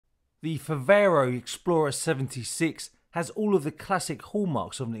The Favaro Explorer 76 has all of the classic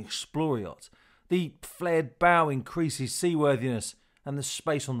hallmarks of an Explorer yacht. The flared bow increases seaworthiness and the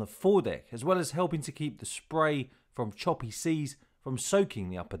space on the foredeck, as well as helping to keep the spray from choppy seas from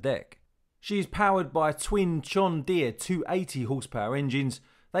soaking the upper deck. She is powered by twin John Deere 280 horsepower engines.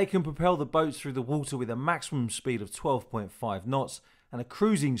 They can propel the boat through the water with a maximum speed of 12.5 knots and a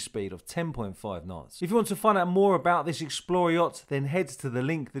cruising speed of 10.5 knots. If you want to find out more about this Explorer yacht, then head to the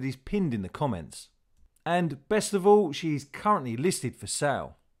link that is pinned in the comments. And best of all, she is currently listed for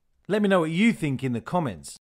sale. Let me know what you think in the comments.